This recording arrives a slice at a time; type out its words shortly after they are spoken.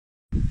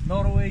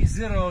Norway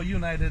 0,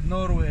 United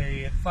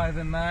Norway 5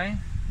 and 9.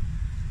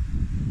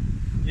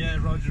 Yeah,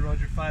 Roger,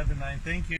 5 and 9. Thank you.